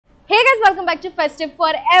guys, welcome back to Festive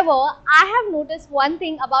Forever. I have noticed one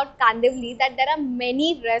thing about Kandivali, that there are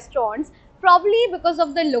many restaurants, probably because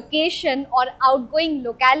of the location or outgoing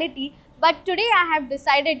locality. But today I have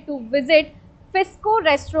decided to visit Fisco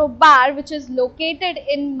Restobar, which is located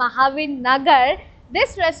in Mahavir Nagar.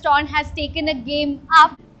 This restaurant has taken a game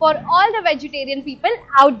up for all the vegetarian people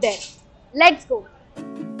out there. Let's go.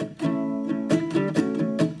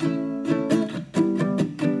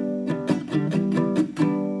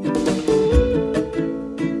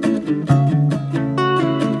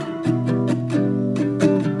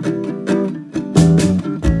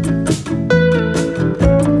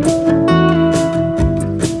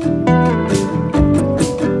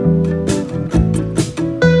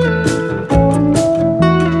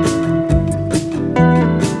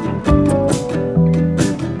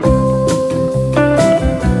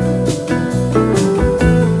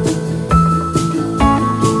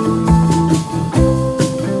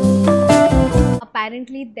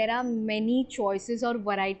 Apparently there are many choices और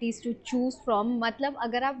varieties to choose from. मतलब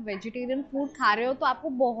अगर आप vegetarian food खा रहे हो तो आपको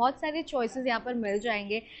बहुत सारे choices यहाँ पर मिल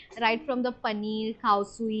जाएंगे, right from the paneer, khao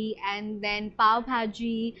sui, and then pav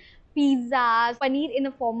bhaji, pizzas, paneer in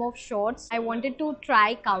a form of shorts. I wanted to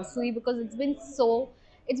try khao sui because it's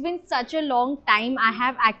been such a long time I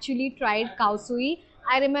have actually tried khao sui.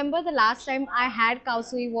 I remember the last time I had khao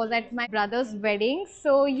sui was at my brother's wedding.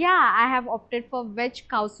 So yeah, I have opted for veg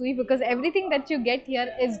khao sui because everything that you get here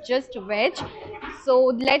is just veg. So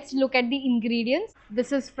let's look at the ingredients.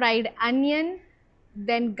 This is fried onion,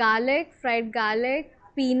 then garlic, fried garlic,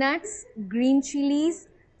 peanuts, green chilies,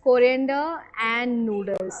 coriander and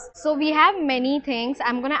noodles. So we have many things.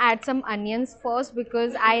 I'm gonna add some onions first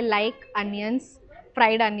because I like onions,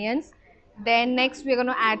 fried onions. Then next we're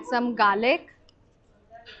gonna add some garlic,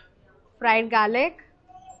 fried garlic.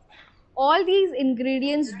 All these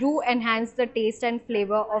ingredients do enhance the taste and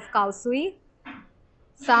flavor of khao sui.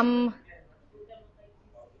 Some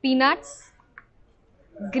peanuts,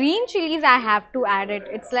 green chilies, I have to add it.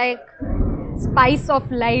 It's like spice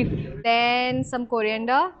of life. Then some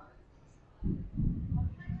coriander.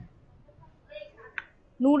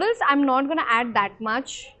 Noodles, I'm not gonna add that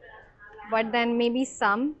much, but then maybe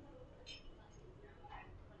some.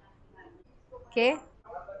 Okay.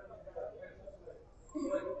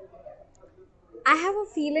 I have a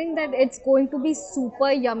feeling that it's going to be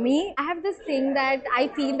super yummy. I have this thing that I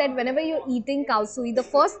feel that whenever you're eating khao sui, the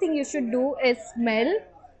first thing you should do is smell.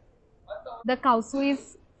 The khao sui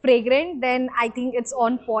is fragrant, then I think it's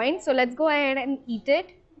on point. So let's go ahead and eat it.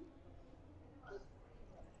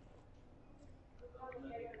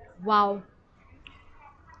 Wow.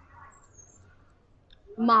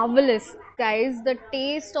 Marvelous. Guys, the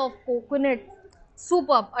taste of coconut,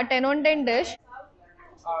 superb. A 10 on 10 dish.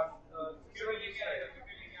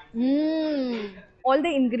 Mmm. All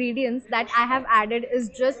the ingredients that I have added is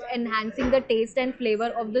just enhancing the taste and flavor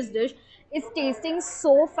of this dish. It's tasting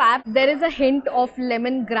so fab. There is a hint of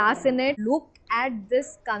lemongrass in it. Look at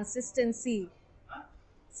this consistency.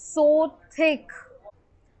 So thick.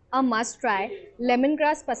 A must try.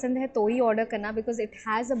 Lemongrass पसंद है तो ही order करना because it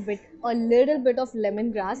has a little bit of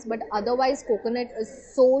lemongrass, but otherwise coconut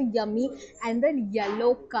is so yummy and the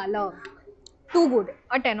yellow color. Too good.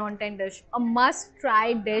 A 10 on 10 dish. A must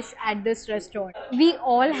try dish at this restaurant. We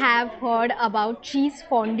all have heard about cheese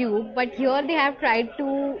fondue, but here they have tried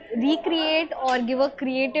to recreate or give a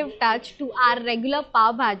creative touch to our regular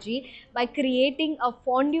pav bhaji by creating a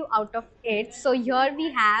fondue out of it. So here we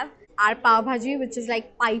have our pav bhaji, which is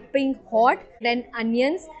like piping hot, then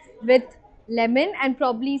onions with lemon and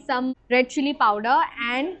probably some red chili powder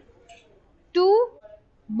and two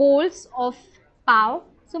bowls of pav.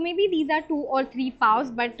 So maybe these are 2 or 3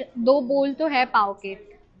 pavs, but do bowl to hai pav ke.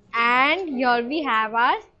 And here we have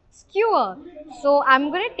our skewer. So I'm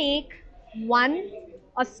gonna take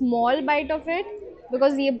a small bite of it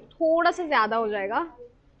because ये थोड़ा सा ज़्यादा हो जाएगा.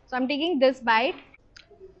 So I'm taking this bite.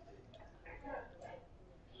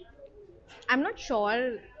 I'm not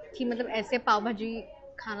sure कि मतलब ऐसे पाव भाजी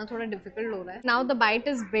खाना थोड़ा difficult हो रहा है. Now the bite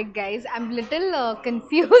is big, guys. I'm little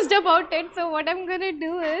confused about it. So what I'm gonna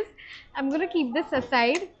do is I'm gonna keep this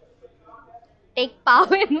aside, take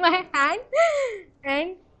pav in my hand,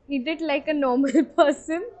 and eat it like a normal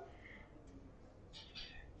person.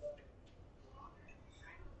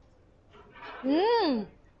 Mmm.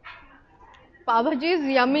 Pav bhaji is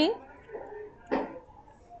yummy,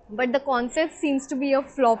 but the concept seems to be a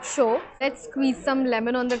flop show. Let's squeeze some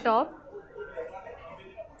lemon on the top.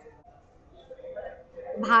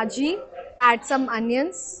 Bhaji, add some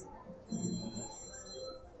onions.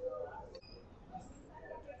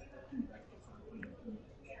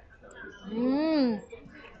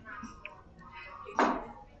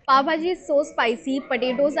 Pav bhaji is so spicy,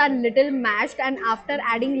 potatoes are little mashed and after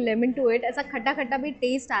adding lemon to it, ऐसा खट्टा खट्टा भी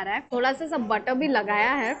taste आ रहा है. थोड़ा सा butter भी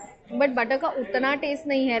लगाया है, but बटर का उतना taste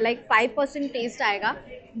नहीं है, like 5% taste आएगा,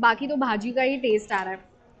 बाकी तो भाजी का ही taste आ रहा है.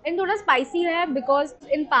 And थोड़ा spicy है because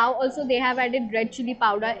in pav also they have added red chili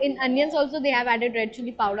powder, in onions also they have added red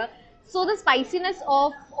chili powder. So the spiciness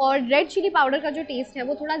of और red chili powder का जो taste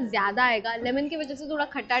है वो थोड़ा ज़्यादा आएगा, lemon की वजह से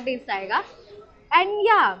थोड़ा खट्टा taste आएगा. And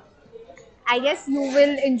yeah, I guess you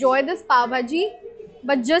will enjoy this pav bhaji,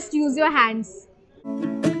 but just use your hands.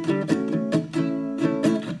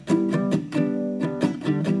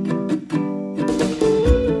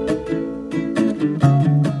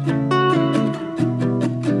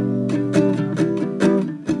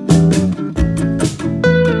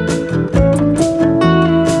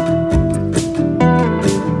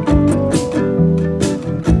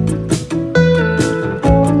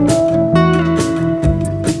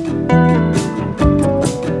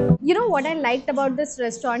 What I liked about this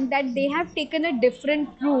restaurant, that they have taken a different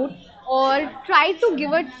route or tried to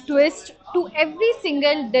give a twist to every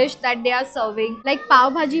single dish that they are serving. Like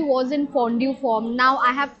pav bhaji was in fondue form. Now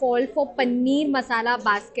I have called for paneer masala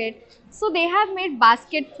basket. So they have made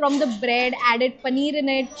basket from the bread, added paneer in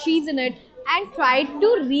it, cheese in it, and tried to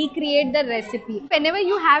recreate the recipe. Whenever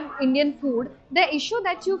you have Indian food, the issue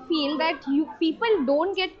that you feel that people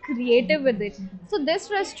don't get creative with it. So this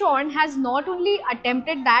restaurant has not only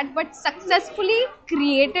attempted that but successfully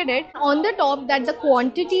created it. On the top, that the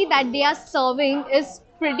quantity that they are serving is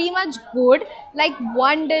pretty much good, like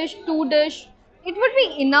one dish, two dish, it would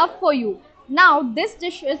be enough for you. Now this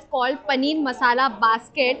dish is called paneer masala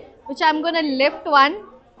basket, which I'm gonna lift one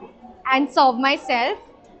and serve myself.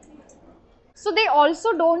 So they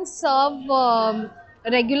also don't serve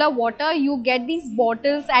regular water. You get these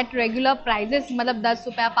bottles at regular prices, मतलब 10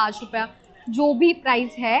 रुपया 5 रुपया जो भी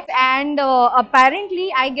price है. And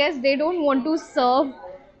apparently I guess they don't want to serve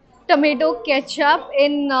tomato ketchup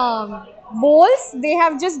in bowls. They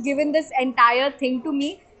have just given this entire thing to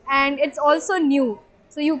me, and it's also new.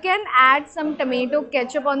 So you can add some tomato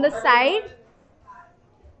ketchup on the side.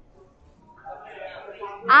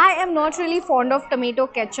 I am not really fond of tomato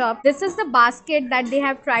ketchup. This is the basket that they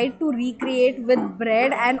have tried to recreate with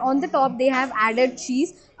bread, and on the top they have added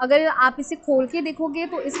cheese. अगर आप इसे खोल के देखोगे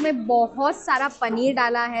तो इसमें बहुत सारा पनीर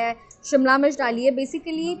डाला है, शिमला मिर्च डाली है,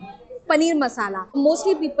 basically paneer masala.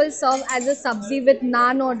 Mostly people serve as a sabzi with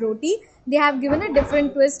naan or roti. They have given a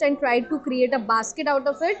different twist and tried to create a basket out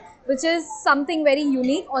of it, which is something very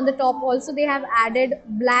unique. On the top also they have added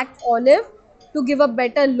black olive to give a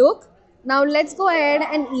better look. Now let's go ahead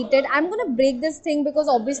and eat it. I'm gonna break this thing because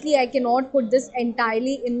obviously I cannot put this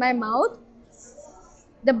entirely in my mouth.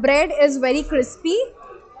 The bread is very crispy.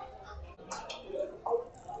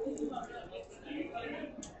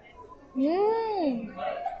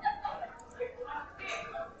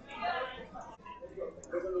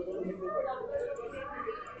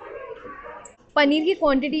 Paneer की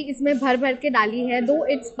quantity इसमें भर भर के डाली है, दो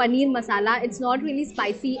it's paneer masala, it's not really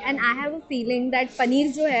spicy. And I have a feeling that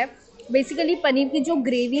paneer जो है, बेसिकली पनीर की जो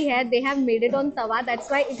ग्रेवी है, they have made it on Tawa, that's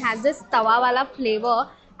why it has this तवा वाला flavour.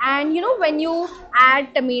 And you know when you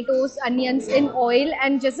add tomatoes onions in oil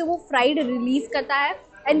and जैसे वो fried release करता है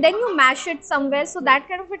and then you mash it somewhere, so that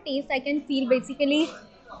kind of a test I can feel. Basically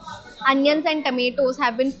onions and tomatoes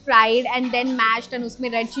have been fried and then mashed and उसमें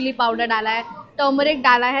red chilli powder डाला है, turmeric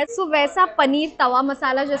डाला है. सो वैसा पनीर तवा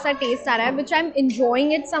मसाला जैसा test आ रहा है, विच I am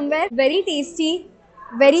enjoying it somewhere. Very tasty,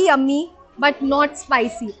 very yummy, but not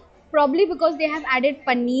spicy. Probably because they have added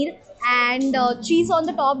paneer and cheese on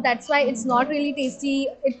the top, that's why it's not really tasty,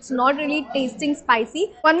 it's not really tasting spicy.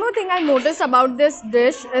 One more thing I noticed about this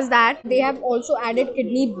dish is that they have also added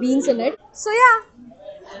kidney beans in it. So yeah,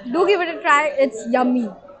 do give it a try, it's yummy.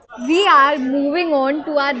 We are moving on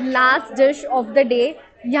to our last dish of the day.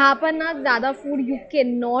 यहाँ पर ना ज़्यादा food you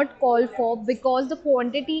cannot call for because the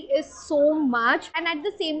quantity is so much, and at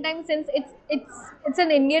the same time since it's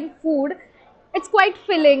an Indian food, it's quite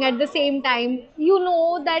filling at the same time. You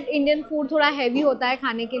know that Indian food थोड़ा heavy होता है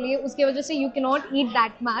खाने के लिए, उसके वजह से you cannot eat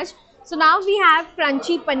that much. So now we have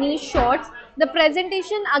crunchy paneer shots. The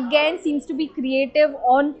presentation again seems to be creative,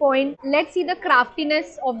 on point. Let's see the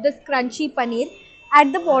craftiness of this crunchy paneer.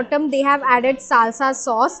 At the bottom they have added salsa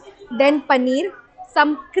sauce, then paneer,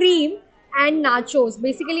 some cream and nachos.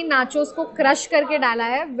 Basically nachos को crush करके डाला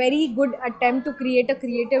है. Very good attempt to create a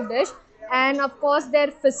creative dish. And of course their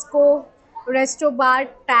Fisco Restobar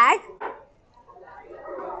tag.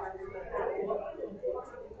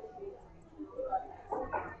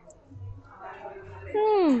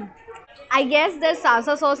 I guess the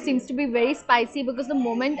salsa sauce seems to be very spicy because the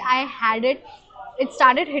moment I had it, it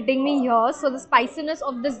started hitting me here. So the spiciness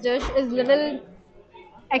of this dish is little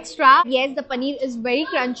extra. Yes, the paneer is very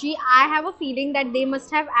crunchy. I have a feeling that they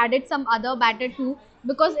must have added some other batter too,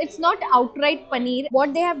 because it's not outright paneer.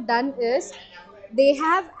 What they have done is they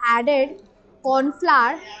have added corn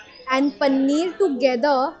flour and paneer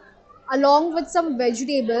together along with some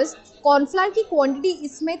vegetables. Cornflour की quantity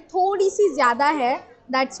इसमें थोड़ी सी ज़्यादा है,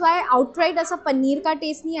 that's why outright ऐसा पनीर का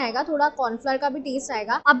test नहीं आएगा, थोड़ा कॉर्नफ्लावर का भी टेस्ट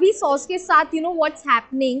आएगा. अभी सॉस के साथ you know what's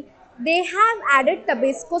happening, they have added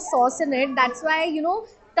tabasco sauce in it. That's why, you know,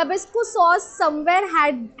 tabasco sauce somewhere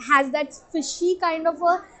has that fishy kind of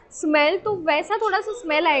a smell, तो वैसा थोड़ा सा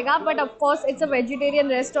smell आएगा. But of course it's a vegetarian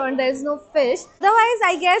restaurant, there is no fish. Otherwise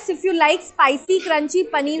I guess if you like spicy crunchy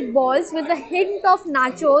paneer balls with a hint of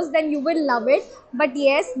nachos, then you will love it. But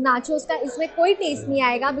yes, nachos का इसमें कोई taste नहीं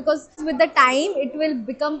आएगा, because with the time it will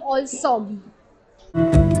become all soggy.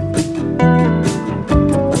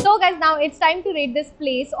 So guys, now it's time to rate this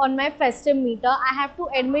place on my festive meter. I have to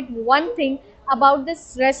admit one thing about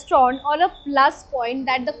this restaurant, or a plus point,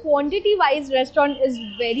 that the quantity wise restaurant is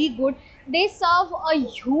very good. They serve a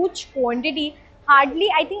huge quantity. Hardly,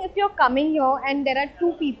 I think if you're coming here and there are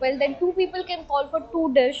two people, then two people can call for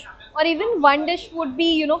two dish, or even one dish would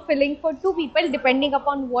be, you know, filling for two people, depending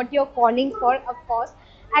upon what you're calling for, of course.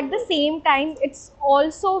 At the same time, it's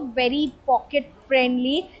also very pocket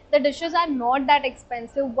friendly. The dishes are not that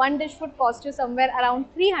expensive. One dish would cost you somewhere around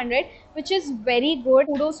 300, which is very good.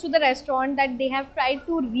 Kudos to the restaurant that they have tried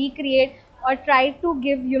to recreate or tried to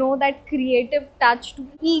give, you know, that creative touch to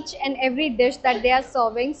each and every dish that they are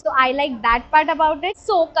serving. So I like that part about it.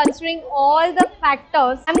 So considering all the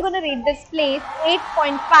factors, I'm gonna rate this place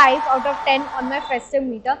 8.5 out of 10 on my festive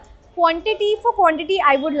meter. Quantity, for quantity,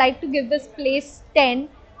 I would like to give this place 10.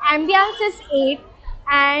 Ambience is 8,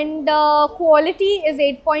 and quality is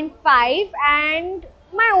 8.5, and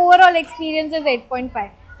my overall experience is 8.5.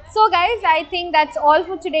 So guys, I think that's all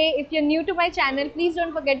for today. If you're new to my channel, please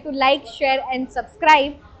don't forget to like, share and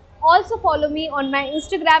subscribe. Also follow me on my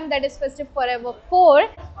Instagram, that is FestiveForever 4.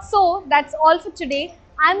 So that's all for today.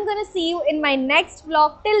 I'm gonna see you in my next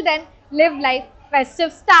vlog. Till then, live life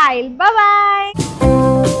festive style. Bye bye.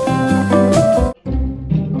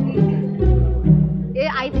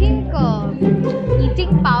 I think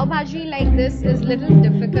eating pav bhaji like this is little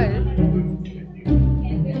difficult.